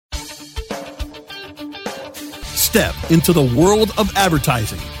step into the world of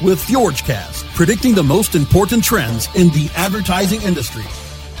advertising with FjordCast, predicting the most important trends in the advertising industry.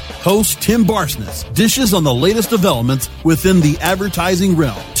 Host Tim Barsness dishes on the latest developments within the advertising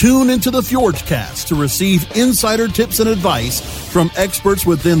realm. Tune into the FjordCast to receive insider tips and advice from experts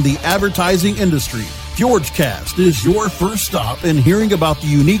within the advertising industry. FjordCast is your first stop in hearing about the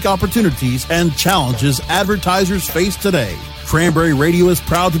unique opportunities and challenges advertisers face today. Cranberry Radio is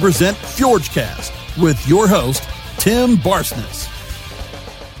proud to present FjordCast with your host, Tim Barsness.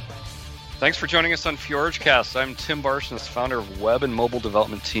 Thanks for joining us on FjordCast. I'm Tim Barsness, founder of web and mobile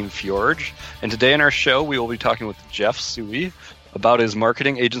development team Fjord. And today in our show, we will be talking with Jeff Suhy about his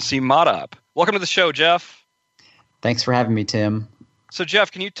marketing agency, ModOp. Welcome to the show, Jeff. Thanks for having me, Tim. So,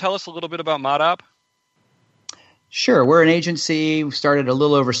 Jeff, can you tell us a little bit about ModOp? Sure. We're an agency. We started a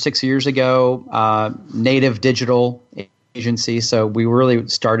little over 6 years ago, native digital agency. So we really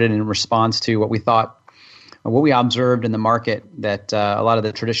started in response to what we observed in the market, that a lot of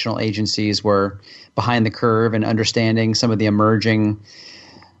the traditional agencies were behind the curve and understanding some of the emerging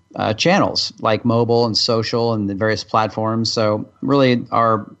channels like mobile and social and the various platforms. So really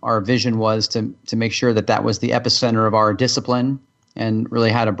our vision was to make sure that was the epicenter of our discipline and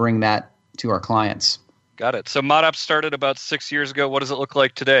really how to bring that to our clients. Got it. So ModOp started about 6 years ago. What does it look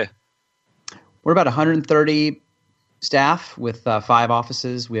like today? We're about 130 staff with 5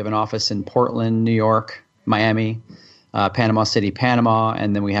 offices. We have an office in Portland, New York, Miami, Panama City, Panama,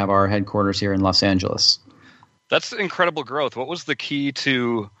 and then we have our headquarters here in Los Angeles. That's incredible growth. What was the key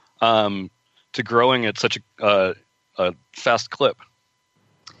to growing at such a fast clip?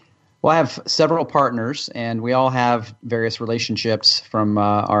 Well, I have several partners, and we all have various relationships from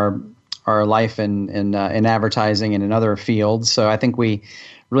our life in advertising and in other fields. So I think we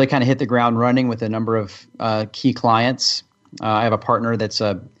really kind of hit the ground running with a number of key clients. I have a partner that's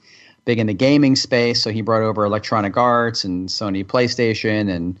big in the gaming space, so he brought over Electronic Arts and Sony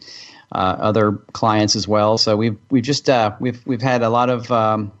PlayStation and other clients as well. So we've had a lot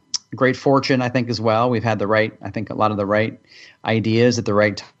of great fortune, I think, as well. We've had a lot of the right ideas at the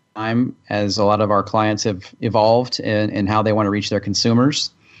right time, as a lot of our clients have evolved in how they want to reach their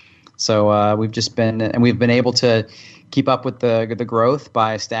consumers. So we've been able to keep up with the growth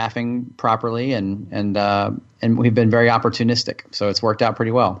by staffing properly, and we've been very opportunistic. So it's worked out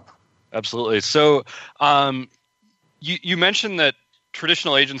pretty well. Absolutely. So you mentioned that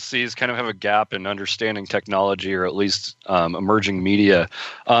traditional agencies kind of have a gap in understanding technology, or at least emerging media.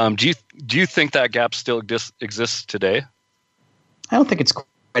 Do you think that gap still exists today? I don't think it's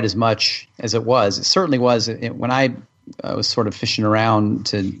quite as much as it was. It certainly was when I was sort of fishing around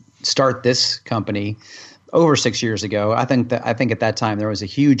to start this company over 6 years ago. I think at that time there was a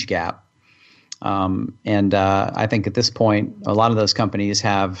huge gap. And I think at this point, a lot of those companies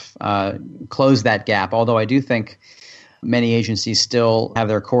have closed that gap, although I do think many agencies still have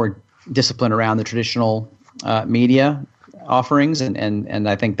their core discipline around the traditional media offerings. And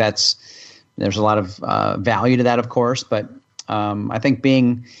I think there's a lot of value to that, of course. But I think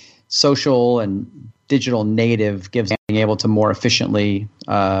being social and digital native gives being able to more efficiently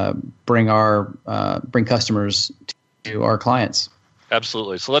bring customers to our clients.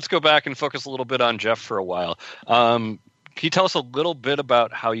 Absolutely. So let's go back and focus a little bit on Jeff for a while. Can you tell us a little bit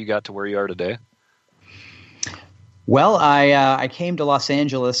about how you got to where you are today? Well, I came to Los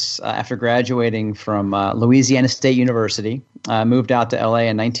Angeles after graduating from Louisiana State University. Moved out to LA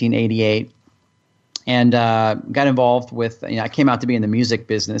in 1988 and got involved with, I came out to be in the music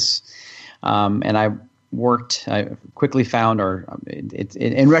business. And I quickly found,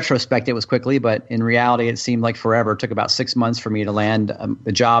 in retrospect, it was quickly, but in reality, it seemed like forever. It took about 6 months for me to land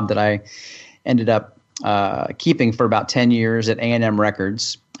the job that I ended up keeping for about 10 years at A&M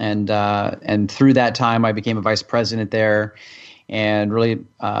Records. And through that time, I became a vice president there and really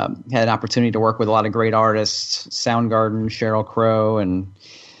had an opportunity to work with a lot of great artists, Soundgarden, Sheryl Crow, and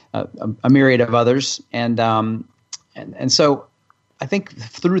a myriad of others. And so I think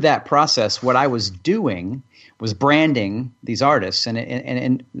through that process, what I was doing was branding these artists,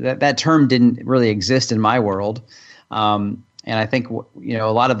 and that term didn't really exist in my world. And I think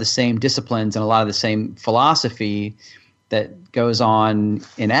a lot of the same disciplines and a lot of the same philosophy that goes on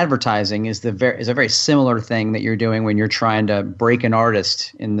in advertising is a very similar thing that you're doing when you're trying to break an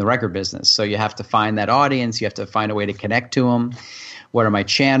artist in the record business. So you have to find that audience, you have to find a way to connect to them. What are my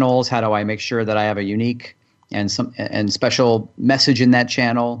channels? How do I make sure that I have a unique and special message in that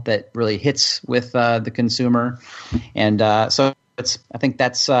channel that really hits with the consumer? And so I think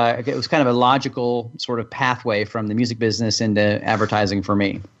that's it was kind of a logical sort of pathway from the music business into advertising for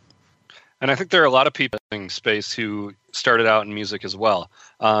me. And I think there are a lot of people in space who started out in music as well.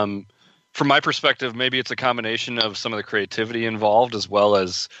 from my perspective, maybe it's a combination of some of the creativity involved, as well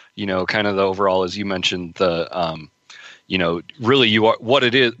as, kind of the overall, as you mentioned, the, really you are what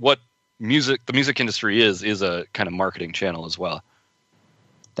it is, what the music industry is a kind of marketing channel as well.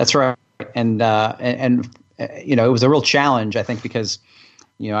 That's right. And it was a real challenge, I think, because,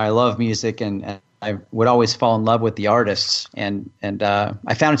 I love music and I would always fall in love with the artists. And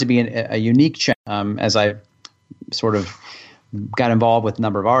I found it to be a unique challenge as I sort of got involved with a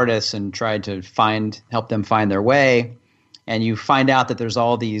number of artists and tried to help them find their way. And you find out that there's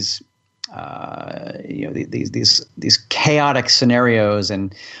all these, these chaotic scenarios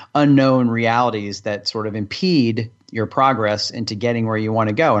and unknown realities that sort of impede your progress into getting where you want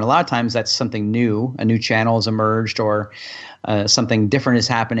to go. And a lot of times that's something new, a new channel has emerged, or something different is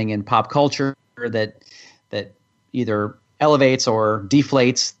happening in pop culture that either elevates or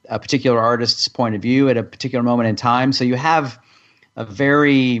deflates a particular artist's point of view at a particular moment in time. So you have a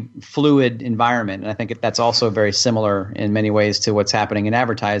very fluid environment. And I think that's also very similar in many ways to what's happening in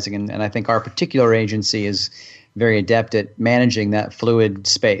advertising. And I think our particular agency is very adept at managing that fluid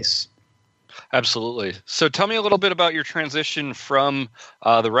space. Absolutely. So tell me a little bit about your transition from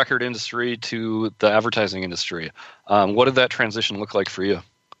the record industry to the advertising industry. What did that transition look like for you?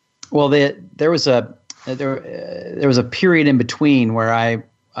 Well, there was a period in between where I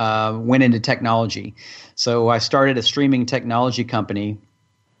went into technology. So I started a streaming technology company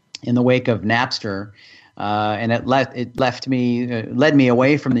in the wake of Napster, and it led me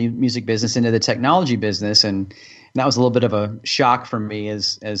away from the music business into the technology business, and that was a little bit of a shock for me,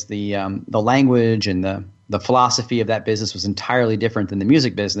 as the language and the philosophy of that business was entirely different than the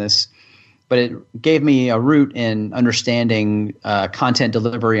music business. But it gave me a root in understanding content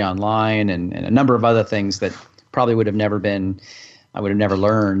delivery online and a number of other things that probably I would have never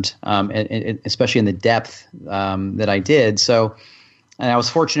learned, especially in the depth that I did. So, and I was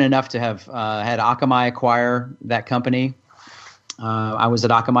fortunate enough to have had Akamai acquire that company. I was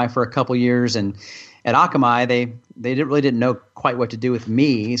at Akamai for a couple years, and at Akamai, they didn't know quite what to do with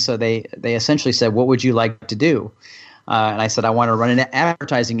me. So they essentially said, "What would you like to do?" And I said, "I want to run an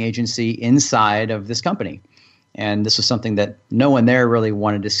advertising agency inside of this company." And this was something that no one there really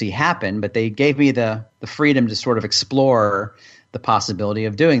wanted to see happen, but they gave me the freedom to sort of explore the possibility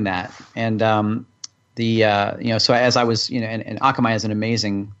of doing that. And so as I was, and Akamai has an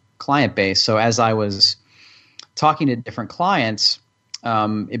amazing client base. So as I was talking to different clients,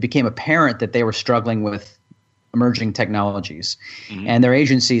 it became apparent that they were struggling with emerging technologies, and their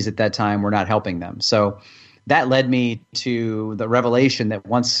agencies at that time were not helping them. So that led me to the revelation that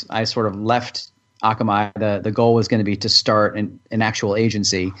once I sort of left Akamai, the goal was going to be to start an actual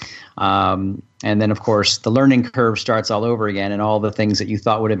agency. And then, of course, the learning curve starts all over again, and all the things that you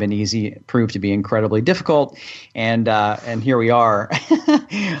thought would have been easy proved to be incredibly difficult. And here we are,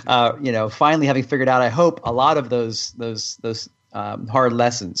 finally having figured out, I hope, a lot of those hard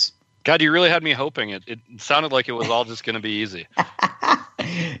lessons. God, you really had me hoping. It sounded like it was all just going to be easy.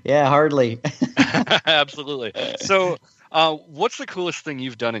 Yeah, hardly. Absolutely. So, what's the coolest thing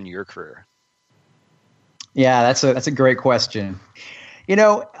you've done in your career? Yeah, that's a great question.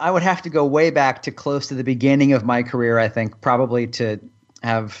 I would have to go way back to close to the beginning of my career, I think, probably to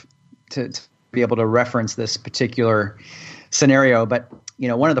be able to reference this particular scenario. But,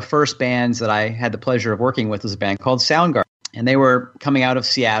 one of the first bands that I had the pleasure of working with was a band called Soundgarden. And they were coming out of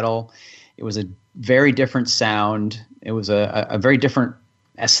Seattle. It was a very different sound. It was a very different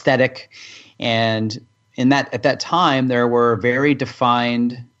aesthetic. And at that time, there were very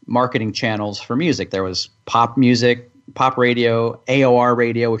defined marketing channels for music. There was pop music, pop radio, AOR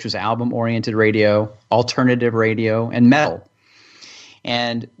radio, which was album-oriented radio, alternative radio, and metal.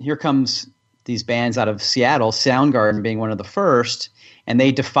 And here comes these bands out of Seattle, Soundgarden being one of the first, and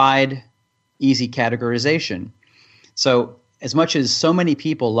they defied easy categorization. So as much as so many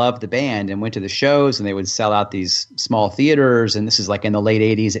people loved the band and went to the shows, and they would sell out these small theaters, and this is like in the late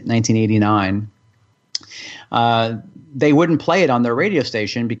 80s, 1989, they wouldn't play it on their radio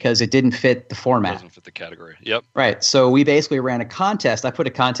station because it didn't fit the format. It doesn't fit the category. Yep. Right. So we basically ran a contest. I put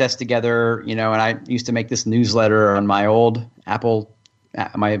a contest together, and I used to make this newsletter on my old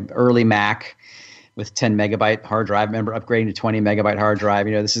my early Mac with 10 megabyte hard drive. I remember upgrading to 20 megabyte hard drive.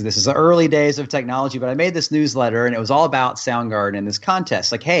 This is the early days of technology, but I made this newsletter, and it was all about Soundgarden and this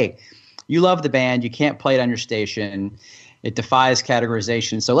contest. Like, hey, you love the band. You can't play it on your station. It defies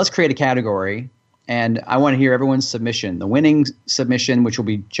categorization. So let's create a category. And I want to hear everyone's submission. The winning submission, which will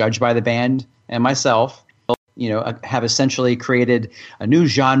be judged by the band and myself, have essentially created a new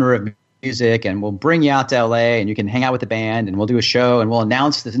genre of music, and we'll bring you out to LA, and you can hang out with the band, and we'll do a show, and we'll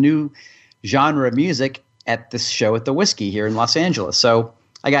announce this new genre of music at this show at the Whiskey here in Los Angeles. So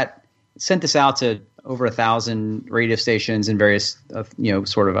I got sent this out to over 1,000 radio stations and various,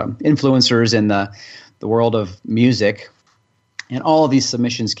 influencers in the world of music. And all of these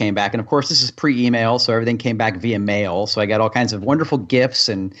submissions came back. And of course, this is pre-email, so everything came back via mail. So I got all kinds of wonderful gifts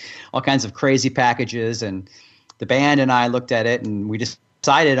and all kinds of crazy packages. And the band and I looked at it, and we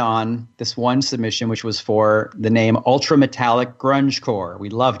decided on this one submission, which was for the name Ultra Metallic Grungecore. We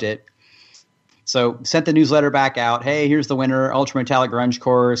loved it. So sent the newsletter back out. Hey, here's the winner. Ultra Metallic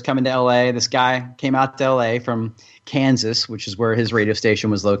Grungecore is coming to L.A. This guy came out to L.A. from Kansas, which is where his radio station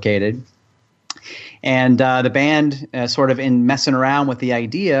was located. And the band, sort of in messing around with the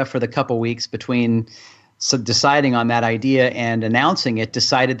idea for the couple weeks between deciding on that idea and announcing it,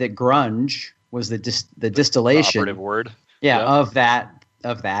 decided that grunge was the distillation operative word. Of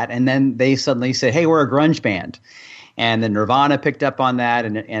that. And then they suddenly said, hey, we're a grunge band. And then Nirvana picked up on that,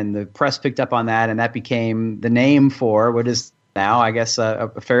 and the press picked up on that, and that became the name for what is now, I guess,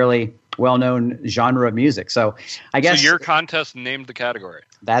 a fairly well-known genre of music. So I guess your contest named the category.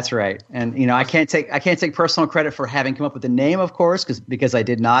 That's right. And I can't take personal credit for having come up with the name, of course, because I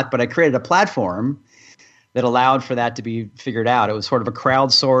did not, but I created a platform that allowed for that to be figured out. It was sort of a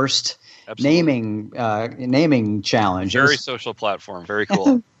crowdsourced naming challenge. Very social platform. Very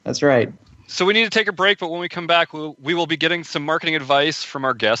cool. That's right. So we need to take a break, but when we come back, we will be getting some marketing advice from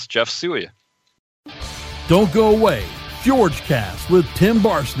our guest, Jeff Suhy. Don't go away. FjordCast with Tim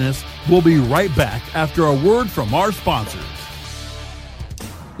Barsness will be right back after a word from our sponsors.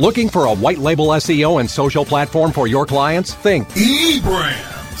 Looking for a white label SEO and social platform for your clients? Think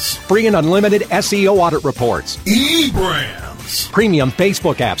eBrands. Free and unlimited SEO audit reports. eBrands. Premium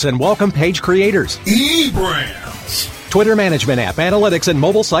Facebook apps and welcome page creators. eBrands. Twitter management app, analytics, and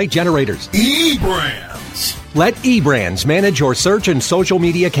mobile site generators. eBrands. Let eBrands manage your search and social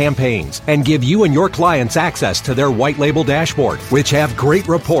media campaigns and give you and your clients access to their white label dashboard, which have great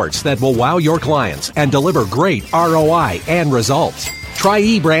reports that will wow your clients and deliver great ROI and results. Try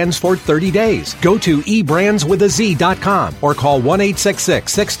eBrands for 30 days. Go to eBrandsWithAZ.com or call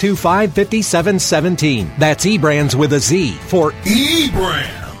 1-866-625-5717. That's eBrands with a Z for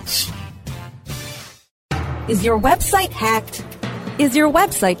eBrands. Is your website hacked? Is your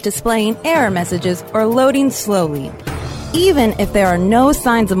website displaying error messages or loading slowly? Even if there are no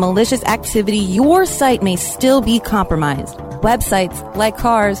signs of malicious activity, your site may still be compromised. Websites, like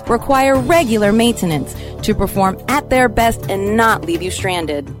cars, require regular maintenance to perform at their best and not leave you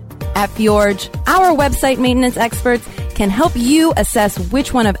stranded. At Fjorge, our website maintenance experts can help you assess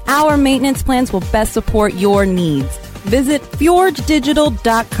which one of our maintenance plans will best support your needs. Visit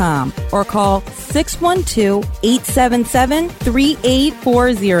fjorddigital.com or call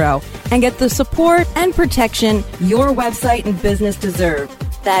 612-877-3840 and get the support and protection your website and business deserve.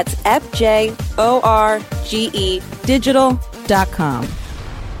 That's FJORGE digital.com.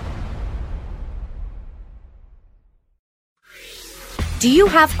 Do you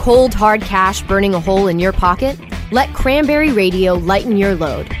have cold, hard cash burning a hole in your pocket? Let Cranberry Radio lighten your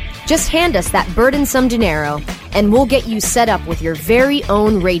load. Just hand us that burdensome dinero, and we'll get you set up with your very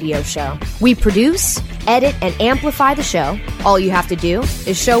own radio show. We produce, edit, and amplify the show. All you have to do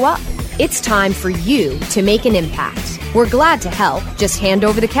is show up. It's time for you to make an impact. We're glad to help. Just hand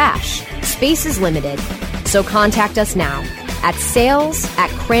over the cash. Space is limited, so contact us now at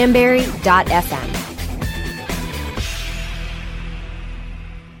sales@cranberry.fm.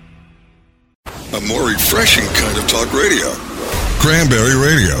 A more refreshing kind of talk radio. Cranberry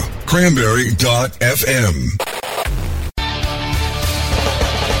Radio. Cranberry.fm.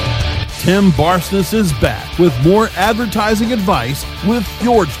 Tim Barsness is back with more advertising advice with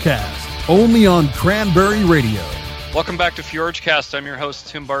FjordCast, only on Cranberry Radio. Welcome back to FjordCast. I'm your host,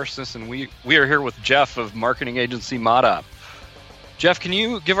 Tim Barsness, and we are here with Jeff of marketing agency ModOp. Jeff, can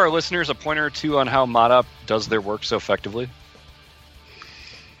you give our listeners a pointer or two on how ModOp does their work so effectively?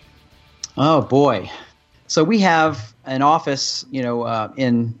 Oh, boy. So we have an office,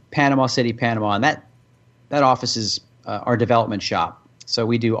 in Panama City, Panama, and that office is our development shop. So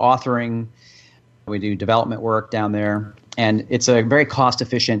we do authoring, we do development work down there, and it's a very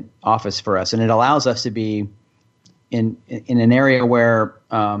cost-efficient office for us, and it allows us to be in an area where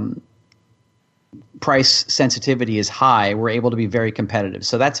price sensitivity is high. We're able to be very competitive,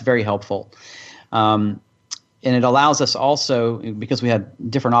 so that's very helpful. And it allows us also, because we have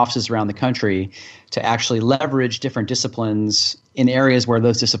different offices around the country, to actually leverage different disciplines in areas where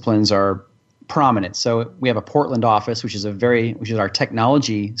those disciplines are prominent. So we have a Portland office, which is our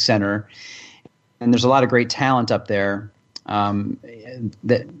technology center, and there's a lot of great talent up there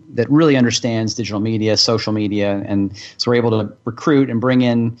that really understands digital media, social media, and so we're able to recruit and bring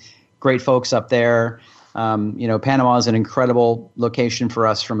in great folks up there. Panama is an incredible location for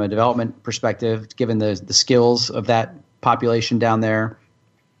us from a development perspective, given the skills of that population down there.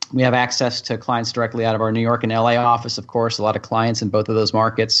 We have access to clients directly out of our New York and LA office, of course, a lot of clients in both of those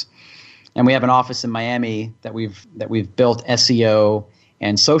markets. And we have an office in Miami that we've built SEO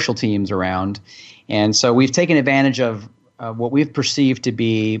and social teams around. And so we've taken advantage of what we've perceived to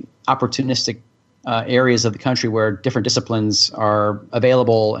be opportunistic areas of the country where different disciplines are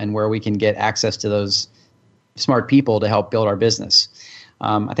available and where we can get access to those smart people to help build our business.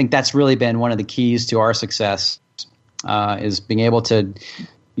 I think that's really been one of the keys to our success, is being able to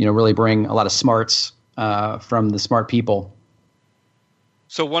really bring a lot of smarts from the smart people.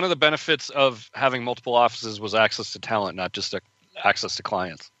 So one of the benefits of having multiple offices was access to talent, not just access to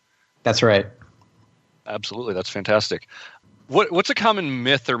clients. That's right. Absolutely. That's fantastic. What's a common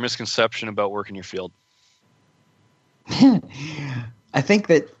myth or misconception about work in your field? I think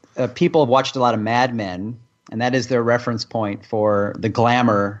that people have watched a lot of Mad Men, and that is their reference point for the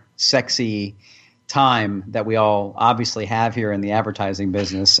glamour, sexy time that we all obviously have here in the advertising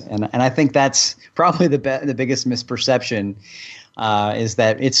business. And I think that's probably the biggest misperception, is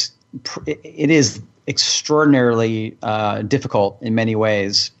that it is extraordinarily difficult in many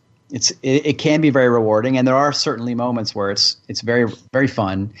ways. It can be very rewarding, and there are certainly moments where it's very, very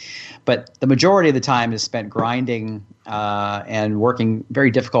fun, but the majority of the time is spent grinding and working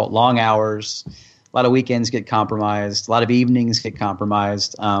very difficult, long hours. A lot of weekends get compromised. A lot of evenings get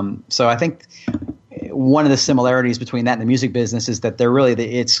compromised. So I think one of the similarities between that and the music business is that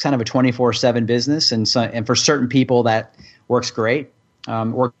it's kind of a 24/7 business, and for certain people that works great.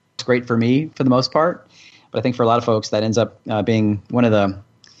 Works great for me for the most part, but I think for a lot of folks that ends up being one of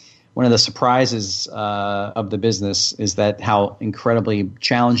the surprises of the business is that how incredibly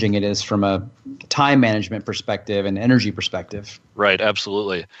challenging it is from a time management perspective and energy perspective. Right,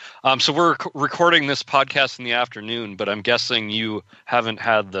 absolutely. So we're recording this podcast in the afternoon, but I'm guessing you haven't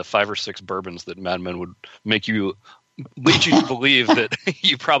had the 5 or 6 bourbons that Mad Men would lead you to believe that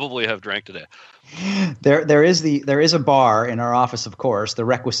you probably have drank today. There is a bar in our office, of course, the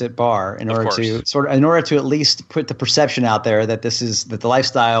requisite bar, in order to at least put the perception out there that that the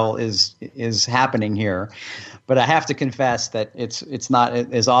lifestyle is happening here. But I have to confess that it's not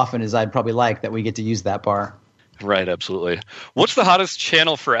as often as I'd probably like that we get to use that bar. Right, absolutely. What's the hottest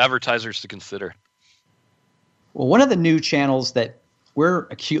channel for advertisers to consider? Well, one of the new channels that we're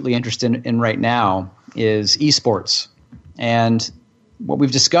acutely interested in right now is esports. And what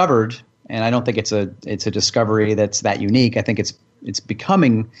we've discovered, and I don't think it's a discovery that's that unique. I think it's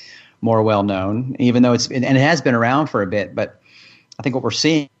becoming more well known, even though it has been around for a bit. But I think what we're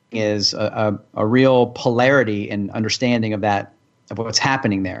seeing is a real polarity and understanding of what's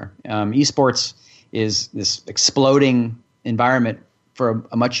happening there. Esports is this exploding environment for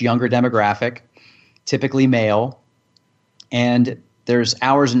a much younger demographic, typically male, and there's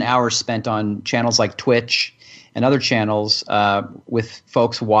hours and hours spent on channels like Twitch and other channels with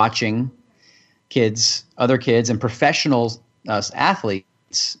folks watching other kids, and professional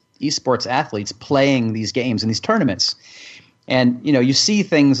athletes, esports athletes playing these games and these tournaments. And, you see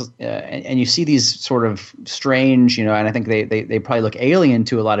things and you see these sort of strange, and I think they probably look alien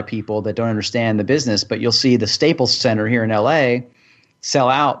to a lot of people that don't understand the business, but you'll see the Staples Center here in LA sell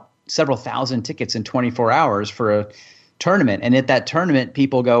out several thousand tickets in 24 hours for a tournament. And at that tournament,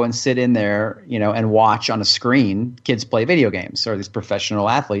 people go and sit in there, and watch on a screen kids play video games, or these professional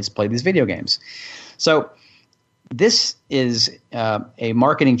athletes play these video games. So this is a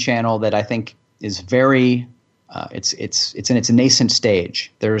marketing channel that I think is very it's in its nascent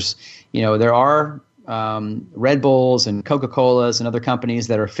stage. There are Red Bulls and Coca-Colas and other companies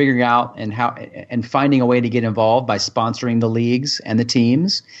that are figuring out and finding a way to get involved by sponsoring the leagues and the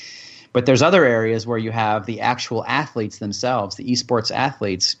teams. But there's other areas where you have the actual athletes themselves, the esports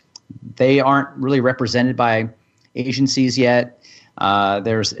athletes. They aren't really represented by agencies yet.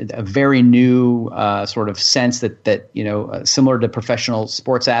 There's a very new sort of sense that similar to professional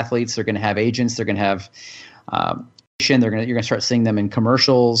sports athletes, they're going to have agents. They're going to have you're going to start seeing them in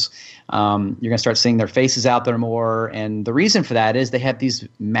commercials. You're going to start seeing their faces out there more. And the reason for that is they have these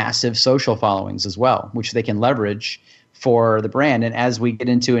massive social followings as well, which they can leverage for the brand. And as we get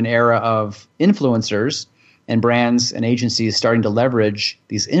into an era of influencers and brands and agencies starting to leverage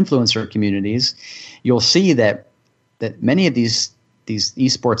these influencer communities, you'll see that many of these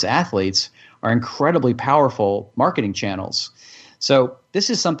esports athletes are incredibly powerful marketing channels. So this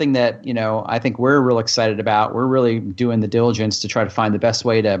is something that, I think we're real excited about. We're really doing the diligence to try to find the best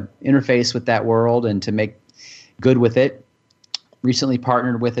way to interface with that world and to make good with it. recently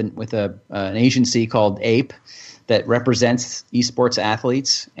partnered with an agency called Ape that represents esports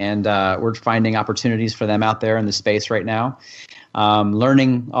athletes, and we're finding opportunities for them out there in the space right now.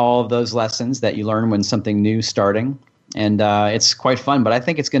 Learning all of those lessons that you learn when something new is starting, and it's quite fun. But I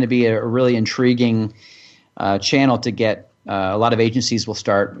think it's going to be a really intriguing channel to get. A lot of agencies will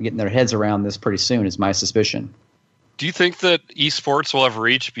start getting their heads around this pretty soon, is my suspicion. Do you think that esports will ever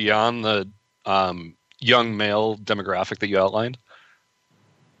reach beyond the young male demographic that you outlined?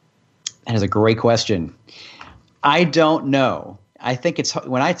 That is a great question. I don't know. I think it's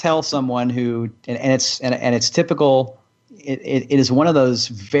when I tell someone who, and it's typical. It is one of those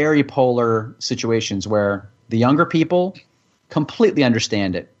very polar situations where the younger people completely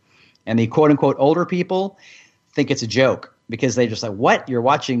understand it, and the quote unquote older people think it's a joke because they just like, what? You're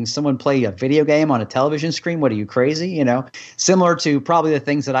watching someone play a video game on a television screen? What, are you crazy? You know, similar to probably the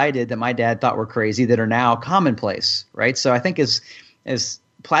things that I did that my dad thought were crazy that are now commonplace, right? So I think as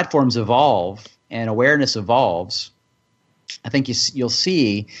platforms evolve and awareness evolves, I think you'll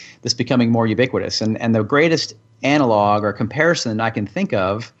see this becoming more ubiquitous. And the greatest analog or comparison I can think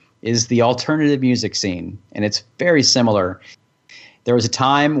of is the alternative music scene, and it's very similar. There was a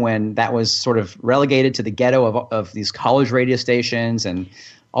time when that was sort of relegated to the ghetto of these college radio stations, and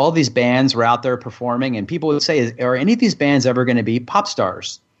all of these bands were out there performing, and people would say, are any of these bands ever going to be pop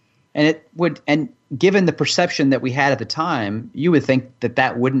stars? And given the perception that we had at the time, you would think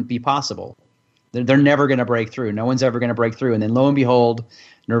that wouldn't be possible. They're never going to break through. No one's ever going to break through. And then lo and behold,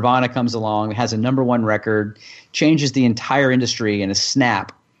 Nirvana comes along, has a #1 record, changes the entire industry in a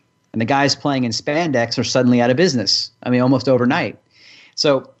snap. And the guys playing in spandex are suddenly out of business. I mean, almost overnight.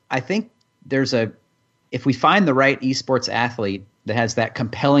 So I think if we find the right esports athlete that has that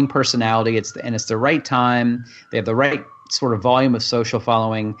compelling personality, it's the right time, they have the right sort of volume of social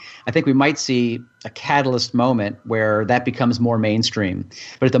following, I think we might see a catalyst moment where that becomes more mainstream.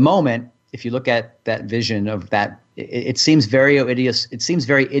 But at the moment, if you look at that vision of that, it seems very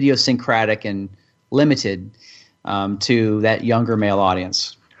idiosyncratic and limited to that younger male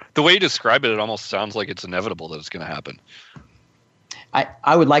audience. The way you describe it almost sounds like it's inevitable that it's going to happen.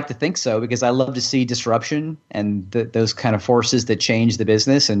 I would like to think so, because I love to see disruption and those kind of forces that change the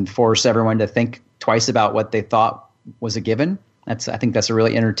business and force everyone to think twice about what they thought was a given. I think that's a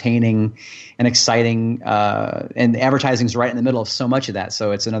really entertaining and exciting, and advertising is right in the middle of so much of that.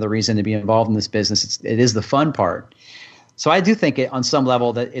 So it's another reason to be involved in this business. It is the fun part. So I do think on some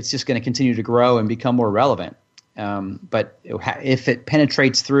level that it's just going to continue to grow and become more relevant. But if it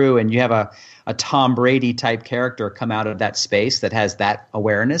penetrates through and you have a Tom Brady type character come out of that space that has that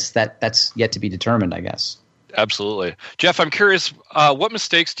awareness, that's yet to be determined, I guess. Absolutely. Jeff, I'm curious, what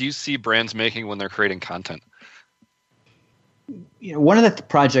mistakes do you see brands making when they're creating content? You know, one of the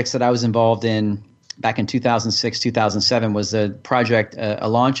projects that I was involved in back in 2006, 2007 was a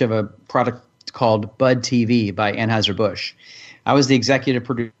launch of a product called Bud TV by Anheuser-Busch. I was the executive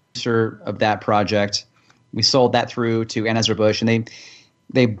producer of that project. We sold that through to Anheuser-Busch, and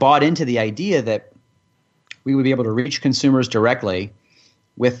they bought into the idea that we would be able to reach consumers directly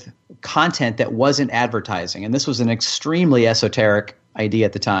with content that wasn't advertising. And this was an extremely esoteric idea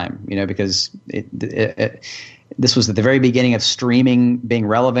at the time, because this was at the very beginning of streaming being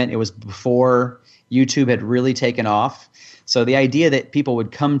relevant. It was before YouTube had really taken off. So the idea that people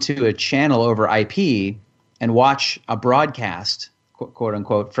would come to a channel over IP and watch a broadcast, quote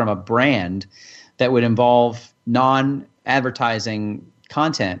unquote, from a brand that would involve non-advertising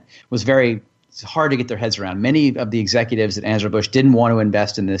content was it's hard to get their heads around. Many of the executives at Anheuser-Busch didn't want to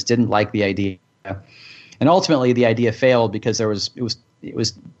invest in this, didn't like the idea. And ultimately the idea failed because it was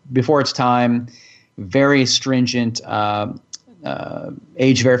before its time, very stringent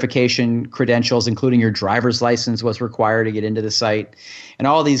age verification credentials, including your driver's license, was required to get into the site, and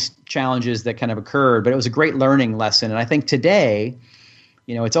all these challenges that kind of occurred. But it was a great learning lesson. And I think today,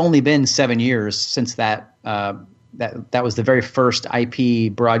 it's only been 7 years since that was the very first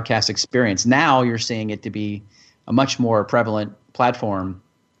IP broadcast experience. Now you're seeing it to be a much more prevalent platform.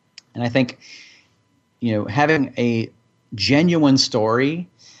 And I think, having a genuine story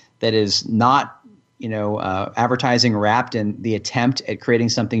that is not, advertising wrapped in the attempt at creating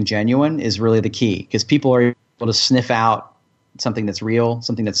something genuine is really the key, because people are able to sniff out something that's real,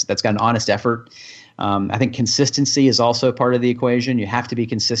 something that's got an honest effort. I think consistency is also part of the equation. You have to be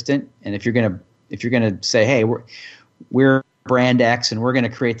consistent, and if you're gonna say, hey, we're brand X and we're gonna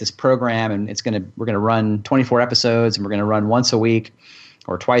create this program and we're gonna run 24 episodes and we're gonna run once a week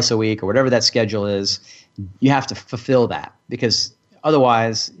or twice a week or whatever that schedule is, you have to fulfill that, because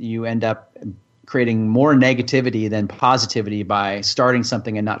otherwise you end up creating more negativity than positivity by starting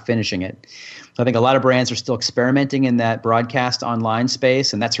something and not finishing it. So I think a lot of brands are still experimenting in that broadcast online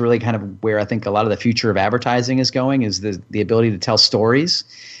space, and that's really kind of where I think a lot of the future of advertising is going, is the ability to tell stories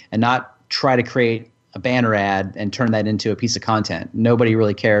and not try to create a banner ad and turn that into a piece of content. Nobody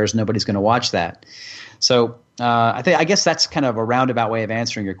really cares. Nobody's going to watch that. So I guess that's kind of a roundabout way of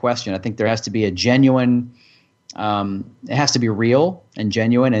answering your question. I think there has to be a genuine it has to be real and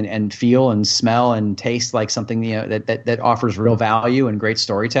genuine and feel and smell and taste like something that offers real value and great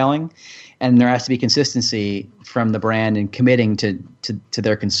storytelling. And there has to be consistency from the brand in committing to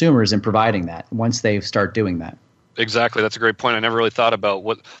their consumers and providing that once they start doing that. Exactly. That's a great point. I never really thought about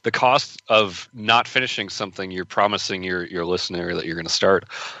what the cost of not finishing something you're promising your listener that you're going to start.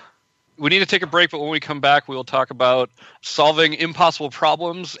 We need to take a break, but when we come back, we will talk about solving impossible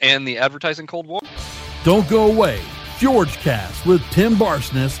problems and the advertising Cold War. Don't go away. FjordCast with Tim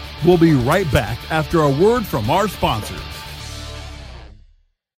Barsness will be right back after a word from our sponsors.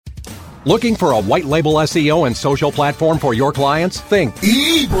 Looking for a white label SEO and social platform for your clients? Think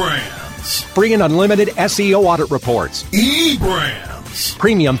eBrands. Free and unlimited SEO audit reports. eBrands.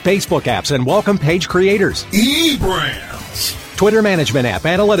 Premium Facebook apps and welcome page creators. eBrands. Twitter management app,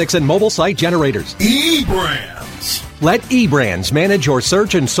 analytics, and mobile site generators. eBrands. Let eBrands manage your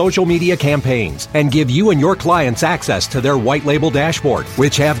search and social media campaigns and give you and your clients access to their white label dashboard,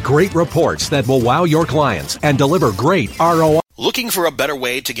 which have great reports that will wow your clients and deliver great ROI. Looking for a better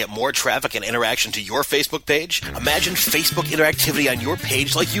way to get more traffic and interaction to your Facebook page? Imagine Facebook interactivity on your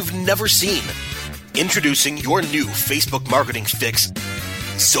page like you've never seen. Introducing your new Facebook marketing fix,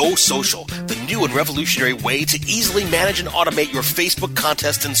 So Social, the new and revolutionary way to easily manage and automate your Facebook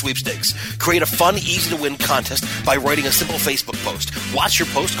contests and sweepstakes. Create a fun, easy-to-win contest by writing a simple Facebook post. Watch your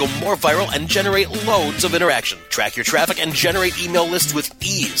post go more viral and generate loads of interaction. Track your traffic and generate email lists with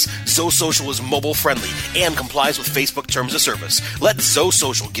ease. So Social is mobile-friendly and complies with Facebook Terms of Service. Let So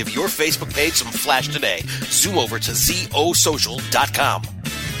Social give your Facebook page some flash today. Zoom over to zosocial.com.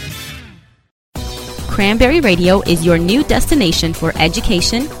 Cranberry Radio is your new destination for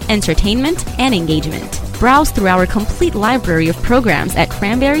education, entertainment, and engagement. Browse through our complete library of programs at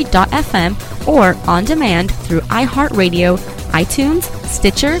cranberry.fm or on demand through iHeartRadio, iTunes,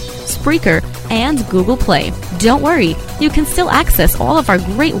 Stitcher, Spreaker, and Google Play. Don't worry, you can still access all of our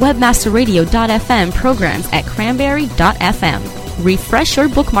great webmasterradio.fm programs at cranberry.fm. Refresh your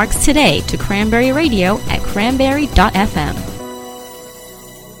bookmarks today to Cranberry Radio at cranberry.fm.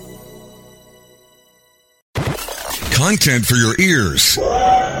 Content for your ears.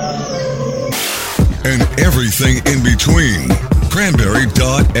 And everything in between.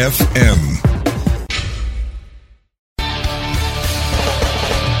 Cranberry.fm.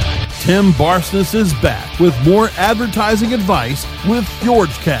 Tim Barsness is back with more advertising advice with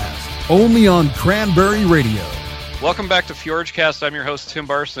FjordCast, only on Cranberry Radio. Welcome back to FjordCast. I'm your host, Tim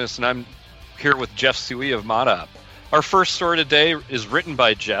Barsness, and I'm here with Jeff Suhy of ModOp. Our first story today is written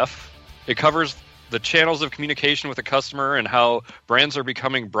by Jeff. It covers the channels of communication with the customer and how brands are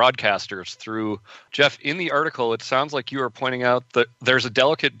becoming broadcasters through. Jeff, in the article, it sounds like you are pointing out that there's a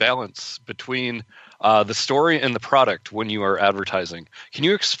delicate balance between the story and the product when you are advertising. Can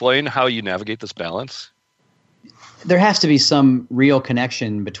you explain how you navigate this balance? There has to be some real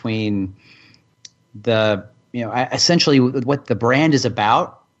connection between essentially what the brand is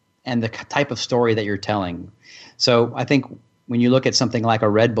about and the type of story that you're telling. So I think when you look at something like a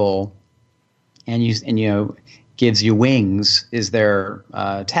Red Bull, and gives you wings is their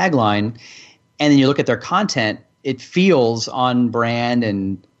tagline, and then you look at their content, it feels on brand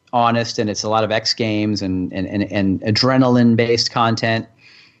and honest, and it's a lot of X Games and adrenaline based content.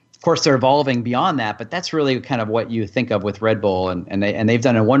 Of course, they're evolving beyond that, but that's really kind of what you think of with Red Bull, and they've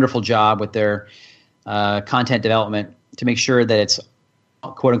done a wonderful job with their content development to make sure that it's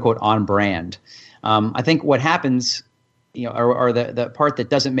quote unquote on brand. I think what happens, or the part that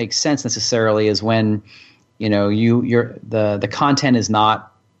doesn't make sense necessarily is when, the content is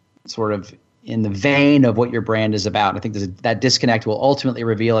not sort of in the vein of what your brand is about. I think that disconnect will ultimately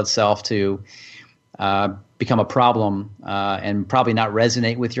reveal itself to become a problem and probably not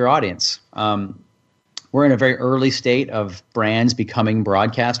resonate with your audience. We're in a very early state of brands becoming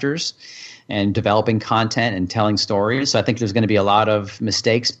broadcasters and developing content and telling stories. So I think there's going to be a lot of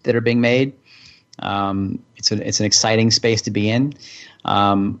mistakes that are being made. It's an exciting space to be in.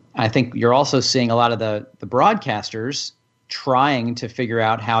 I think you're also seeing a lot of the broadcasters trying to figure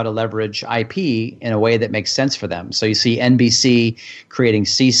out how to leverage IP in a way that makes sense for them. So you see NBC creating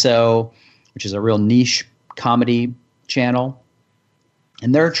CISO, which is a real niche comedy channel.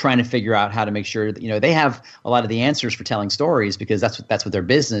 And they're trying to figure out how to make sure that, they have a lot of the answers for telling stories because that's what their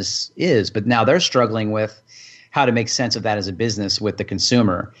business is. But now they're struggling with how to make sense of that as a business with the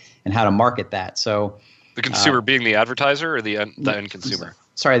consumer and how to market that. So the consumer being the advertiser or the end consumer?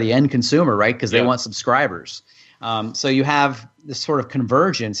 Sorry, the end consumer, right? Because they want subscribers. So you have this sort of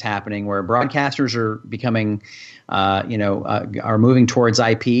convergence happening where broadcasters are becoming, are moving towards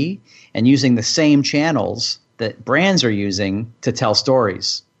IP and using the same channels that brands are using to tell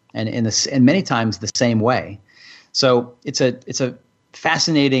stories, and many times the same way. So it's a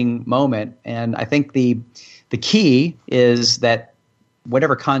fascinating moment, and I think the key is that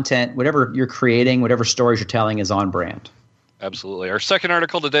whatever content, whatever you're creating, whatever stories you're telling is on brand. Absolutely. Our second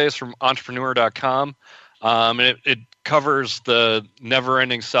article today is from entrepreneur.com. And it covers the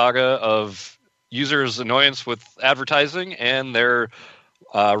never-ending saga of users' annoyance with advertising and their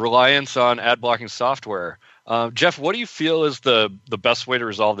reliance on ad-blocking software. Jeff, what do you feel is the best way to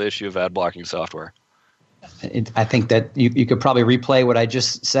resolve the issue of ad-blocking software? I think that you could probably replay what I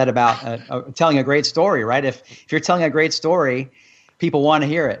just said about telling a great story, right? If you're telling a great story, people want to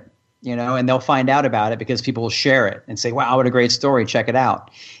hear it. And they'll find out about it because people will share it and say, wow, what a great story. Check it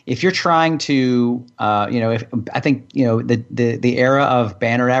out. If you're trying to, I think the era of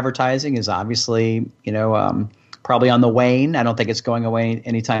banner advertising is obviously, probably on the wane. I don't think it's going away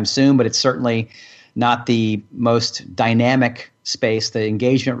anytime soon, but it's certainly not the most dynamic space. The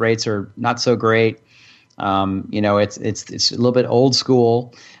engagement rates are not so great. It's a little bit old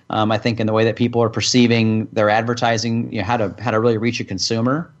school. I think in the way that people are perceiving their advertising, how to really reach a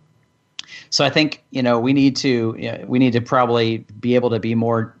consumer. So I think we need to probably be able to be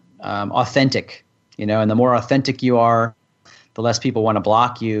more authentic, and the more authentic you are, the less people want to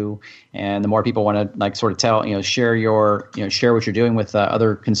block you, and the more people want to sort of tell share what you're doing with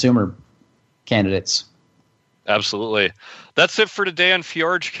other consumer candidates. Absolutely. That's it for today on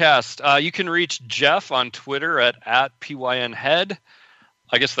FjordCast. You can reach Jeff on Twitter at PYNhead.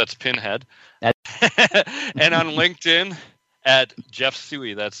 I guess that's Pinhead. And on LinkedIn at Jeff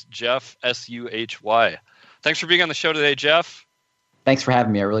Suhy. That's Jeff, Suhy. Thanks for being on the show today, Jeff. Thanks for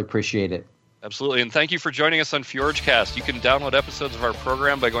having me. I really appreciate it. Absolutely. And thank you for joining us on FjordCast. You can download episodes of our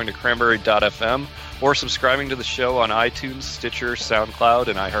program by going to cranberry.fm or subscribing to the show on iTunes, Stitcher, SoundCloud,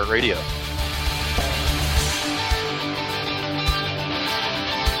 and iHeartRadio.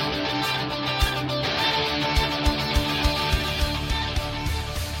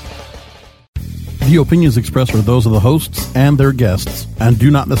 The opinions expressed are those of the hosts and their guests and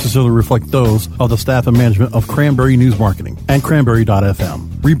do not necessarily reflect those of the staff and management of Cranberry News Marketing and Cranberry.fm.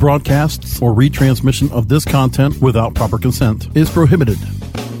 Rebroadcasts or retransmission of this content without proper consent is prohibited.